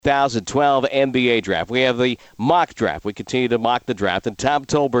2012 NBA draft. We have the mock draft. We continue to mock the draft, and Tom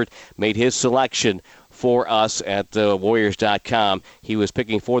Tolbert made his selection for us at Warriors.com. He was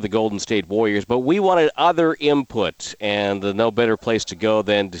picking for the Golden State Warriors, but we wanted other input, and no better place to go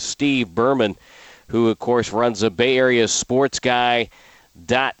than to Steve Berman, who, of course, runs a Bay Area sportsguy.com,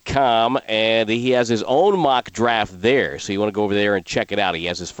 and he has his own mock draft there, so you want to go over there and check it out. He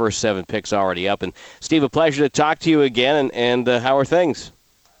has his first 7 picks already up. And, Steve, a pleasure to talk to you again, and how are things?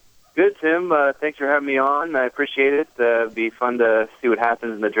 Good, Tim. Thanks for having me on. I appreciate it. It'll be fun to see what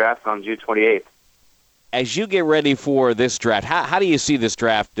happens in the draft on June 28th. As you get ready for this draft, how do you see this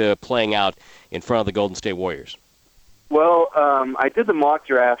draft playing out in front of the Golden State Warriors? Well, I did the mock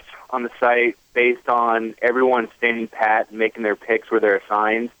draft on the site based on everyone standing pat and making their picks where they're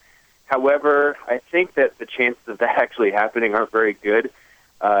assigned. However, I think that the chances of that actually happening aren't very good.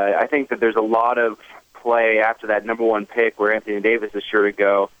 I think that there's a lot of play after that number 1 pick where Anthony Davis is sure to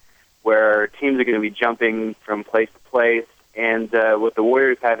go, where teams are going to be jumping from place to place. And with the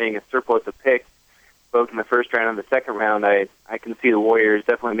Warriors having a surplus of picks, both in the first round and the second round, I can see the Warriors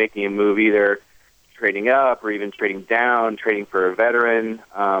definitely making a move, either trading up or even trading down, trading for a veteran.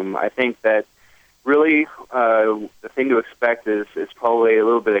 I think that really the thing to expect is probably a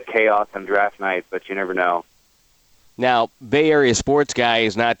little bit of chaos on draft night, but you never know. Now, Bay Area Sports Guy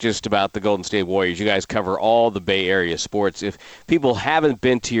is not just about the Golden State Warriors. You guys cover all the Bay Area sports. If people haven't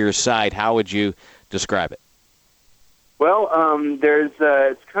been to your site, how would you describe it? Well,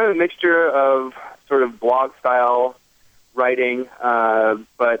 it's kind of a mixture of sort of blog-style writing,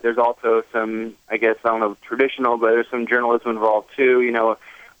 but there's also some, I don't know, traditional, but there's some journalism involved too. You know,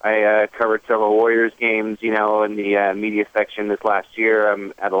 I covered several Warriors games, in the media section this last year.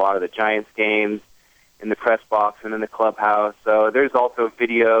 I'm at a lot of the Giants games, in the press box and in the clubhouse. So there's also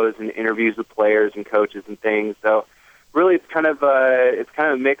videos and interviews with players and coaches and things. So really it's kind of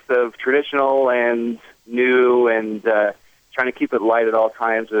a mix of traditional and new, and trying to keep it light at all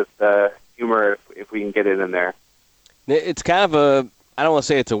times with humor if we can get it in there. It's kind of I don't want to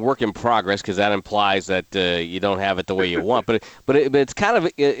say it's a work in progress, because that implies that you don't have it the way you want, but it's kind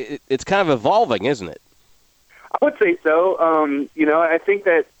of evolving, isn't it? I would say so. I think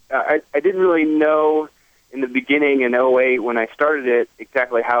that I didn't really know in the beginning in '08 when I started it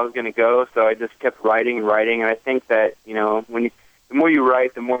exactly how it was going to go, so I just kept writing, and I think that, the more you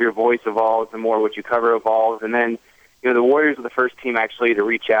write, the more your voice evolves, the more what you cover evolves, and then, the Warriors are the first team actually to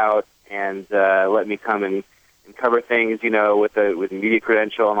reach out and let me come and cover things, with media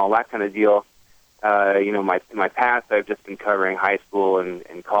credential and all that kind of deal. In my past, I've just been covering high school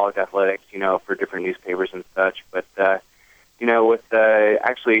and college athletics, for different newspapers and such, but with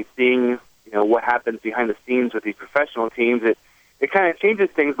actually seeing, what happens behind the scenes with these professional teams, it kind of changes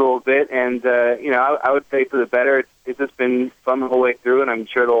things a little bit. And, I would say for the better. It's just been fun the whole way through, and I'm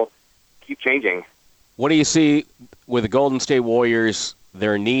sure it'll keep changing. What do you see with the Golden State Warriors,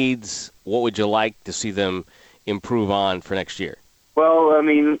 their needs? What would you like to see them improve on for next year? Well, I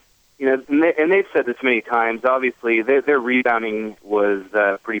mean, and they've said this many times, obviously, their rebounding was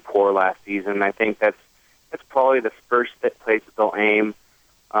pretty poor last season. I think that's probably the first place that they'll aim.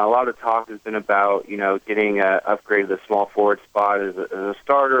 A lot of talk has been about, getting upgrade to the small forward spot as a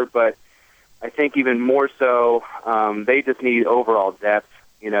starter, but I think even more so, they just need overall depth,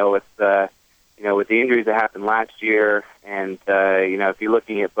 with the injuries that happened last year, and, if you're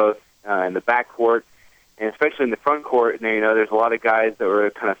looking at both in the backcourt, and especially in the front court, there's a lot of guys that were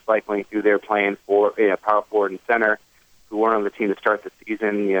kind of cycling through there playing for power forward and center who weren't on the team to start the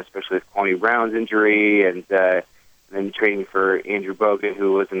season, especially with Kwame Brown's injury, and then trading for Andrew Bogut,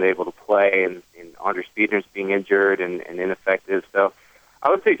 who wasn't able to play, and Andre Speedner's being injured and ineffective. So I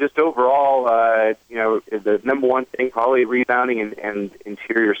would say just overall, the number one thing, probably rebounding and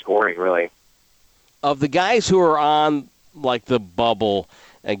interior scoring, really. Of the guys who are on, like, the bubble,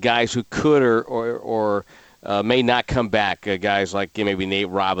 and guys who could or may not come back, guys like maybe Nate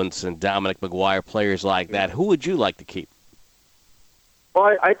Robinson, Dominic McGuire, players like that, who would you like to keep?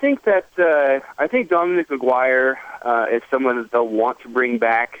 Well, I think Dominic McGuire is someone that they'll want to bring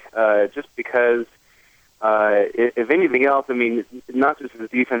back, just because, if anything else, I mean, not just his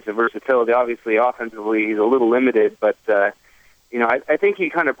defensive versatility. Obviously, offensively, he's a little limited, but I think he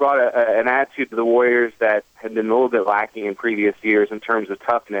kind of brought an attitude to the Warriors that had been a little bit lacking in previous years in terms of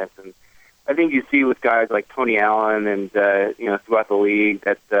toughness. And I think you see with guys like Tony Allen and throughout the league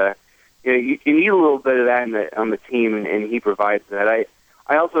that you need a little bit of that on the team, and he provides that.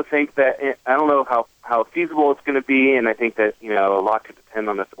 I also think that I don't know how feasible it's going to be, and I think that a lot could depend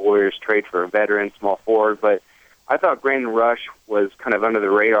on if the Warriors trade for a veteran small forward. But I thought Brandon Rush was kind of under the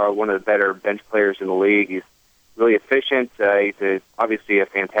radar, one of the better bench players in the league. He's really efficient. He's obviously a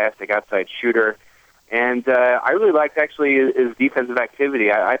fantastic outside shooter. And I really liked, actually, his defensive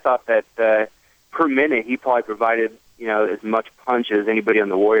activity. I thought that per minute he probably provided, as much punch as anybody on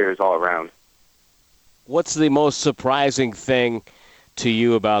the Warriors all around. What's the most surprising thing to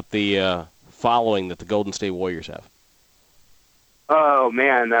you about the following that the Golden State Warriors have? Oh,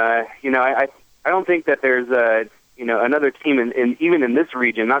 man. I don't think that there's another team even in this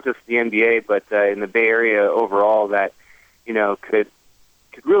region, not just the NBA, but in the Bay Area overall, that could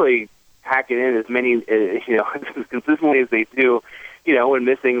really pack it in as many as consistently as they do. When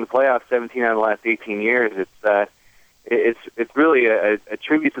missing the playoffs 17 out of the last 18 years, it's really a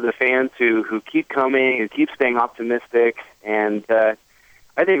tribute to the fans who keep coming and keep staying optimistic. And I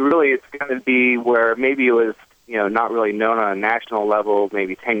think really it's going to be where maybe it was not really known on a national level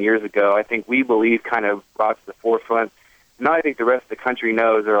maybe 10 years ago. I think We Believe kind of brought to the forefront. Now I think the rest of the country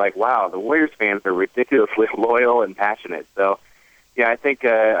knows. They're like, wow, the Warriors fans are ridiculously loyal and passionate. So, yeah, I think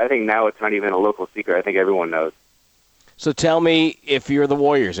now it's not even a local secret. I think everyone knows. So tell me, if you're the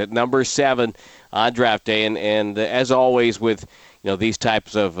Warriors at number 7 on draft day, and as always with these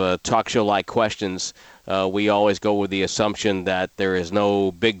types of talk show-like questions, we always go with the assumption that there is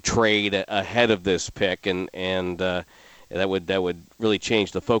no big trade ahead of this pick, and that would really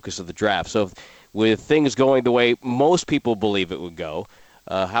change the focus of the draft. So with things going the way most people believe it would go,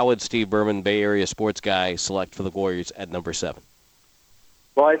 how would Steve Berman, Bay Area sports guy, select for the Warriors at number 7?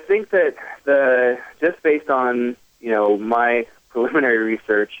 Well, I think that just based on my preliminary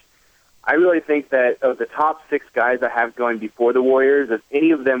research, I really think that of the top 6 guys I have going before the Warriors, if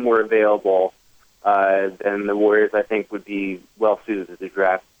any of them were available, then the Warriors, I think, would be well suited to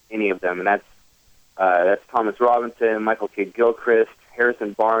draft any of them, and that's Thomas Robinson, Michael Kidd-Gilchrist,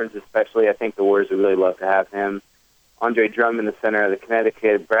 Harrison Barnes, especially. I think the Warriors would really love to have him. Andre Drummond, the center of the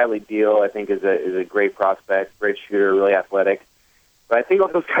Connecticut. Bradley Beal, I think, is a great prospect, great shooter, really athletic. But I think all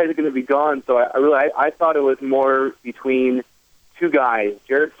those guys are going to be gone, so I thought it was more between 2 guys,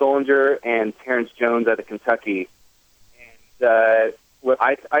 Jared Solinger and Terrence Jones out of Kentucky. And what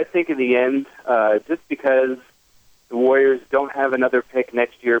I think in the end, just because the Warriors don't have another pick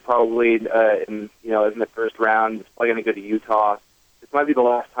next year, probably in the first round, it's probably going to go to Utah. This might be the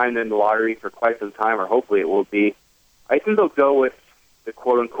last time they're in the lottery for quite some time, or hopefully it will be. I think they'll go with the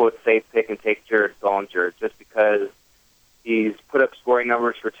quote-unquote safe pick and take Jared Solinger, just because he's put up scoring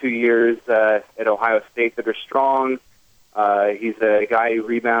numbers for 2 years at Ohio State that are strong. He's a guy who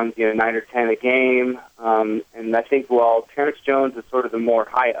rebounds 9 or 10 a game. And I think while Terrence Jones is sort of the more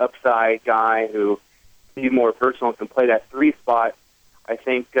high upside guy who can be more versatile and can play that 3 spot, I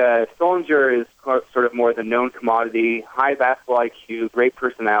think Solinger is sort of more the known commodity, high basketball IQ, great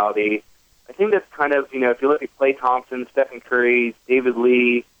personality. I think that's kind of, if you look at Klay Thompson, Stephen Curry, David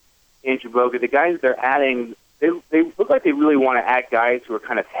Lee, Andrew Bogut, the guys they're adding, they look like they really want to add guys who are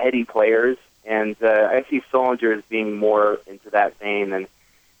kind of heady players. And I see Solinger as being more into that vein than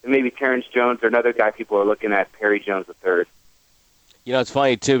maybe Terrence Jones or another guy people are looking at, Perry Jones III. It's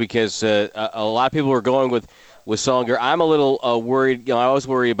funny, too, because a lot of people are going with Solinger. I'm a little worried. I always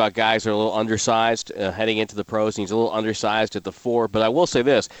worry about guys that are a little undersized heading into the pros, and he's a little undersized at the 4. But I will say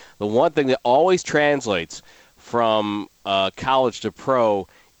this. The one thing that always translates from college to pro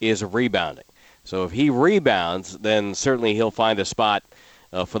is rebounding. So if he rebounds, then certainly he'll find a spot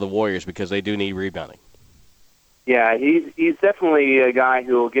for the Warriors because they do need rebounding. Yeah, he's definitely a guy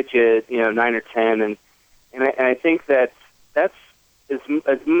who will get you 9 or 10, and I think that's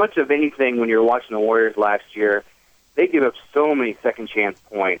as much of anything when you're watching the Warriors last year. They give up so many second chance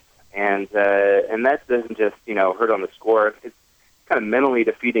points, and that doesn't just hurt on the score. It's kind of mentally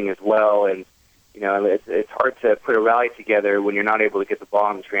defeating as well, and it's hard to put a rally together when you're not able to get the ball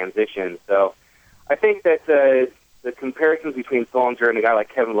in transition. So I think that the comparisons between Solinger and a guy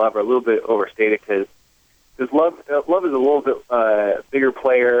like Kevin Love are a little bit overstated because Love is a little bit bigger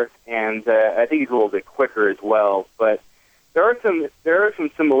player, and I think he's a little bit quicker as well. But there are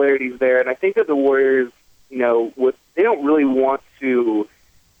some similarities there, and I think that the Warriors, they don't really want to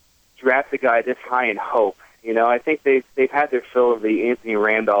draft a guy this high in hope. I think they've had their fill of the Anthony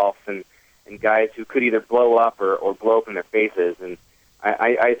Randolphs and guys who could either blow up or blow up in their faces, and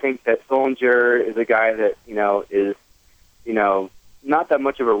I think that Solinger is a guy that, is, not that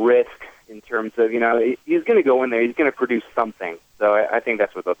much of a risk in terms of, he's going to go in there, he's going to produce something. So I think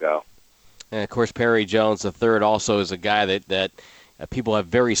that's where they'll go. And, of course, Perry Jones III also is a guy that people have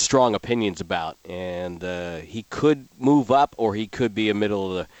very strong opinions about. And he could move up or he could be a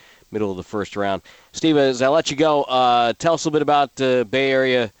middle of the first round. Steve, as I let you go, tell us a little bit about Bay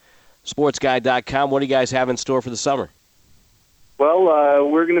Area SportsGuy.com. What do you guys have in store for the summer? Well,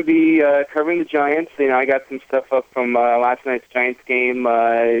 we're going to be covering the Giants. I got some stuff up from last night's Giants game.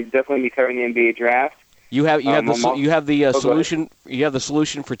 Definitely be covering the NBA draft. You have the solution. Go You have the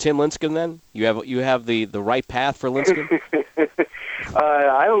solution for Tim Lincecum. Then you have the right path for Lincecum.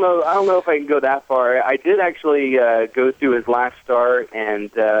 I don't know. I don't know if I can go that far. I did actually go through his last start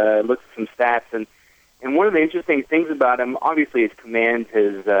and look at some stats. And one of the interesting things about him, obviously, his command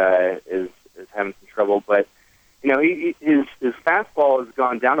is having some trouble. But his fastball has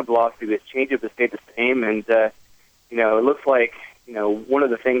gone down a velocity. His changeup has stayed the same. And it looks like one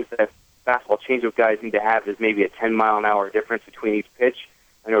of the things that fastball changeup guys need to have is maybe a 10-mile-an-hour difference between each pitch.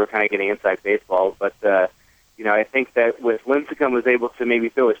 I know we're kind of getting inside baseball, but I think that with Lincecum was able to maybe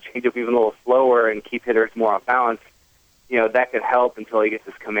throw his changeup even a little slower and keep hitters more off balance, that could help until he gets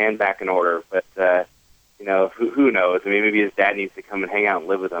his command back in order. But who knows? I mean, maybe his dad needs to come and hang out and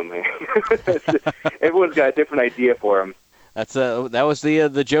live with him. Everyone's got a different idea for him. That was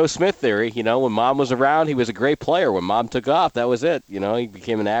the Joe Smith theory. When Mom was around, he was a great player. When Mom took off, that was it. He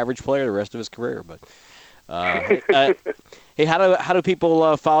became an average player the rest of his career. But hey, how do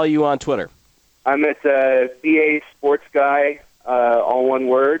people follow you on Twitter? I'm at BA Sports Guy, all one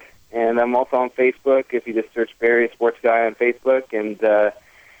word, and I'm also on Facebook. If you just search Bay Sports Guy on Facebook, and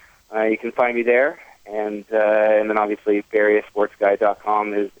you can find me there. And then obviously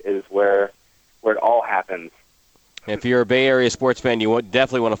BayAreaSportsGuy.com is where it all happens. If you're a Bay Area sports fan, you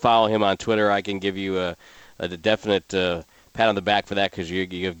definitely want to follow him on Twitter. I can give you a definite pat on the back for that because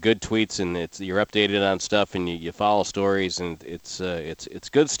you have good tweets and you're updated on stuff and you follow stories and it's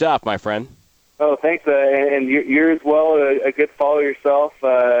good stuff, my friend. Oh, thanks, and you're as well a good follower yourself.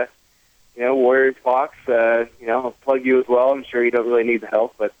 Warriors Fox. I'll plug you as well. I'm sure you don't really need the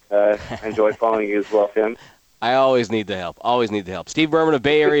help, but I enjoy following you as well, Tim. I always need the help. Always need the help. Steve Berman of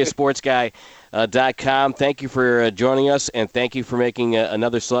Bay Area Sports Guy.com. Thank you for joining us, and thank you for making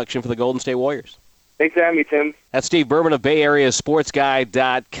another selection for the Golden State Warriors. Thanks for having me, Tim. That's Steve Berman of Bay Area Sports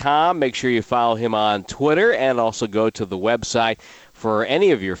Guy.com. Make sure you follow him on Twitter and also go to the website for any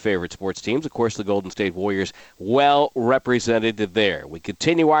of your favorite sports teams. Of course, the Golden State Warriors well represented there. We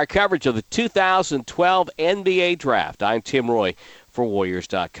continue our coverage of the 2012 NBA Draft. I'm Tim Roye for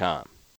Warriors.com.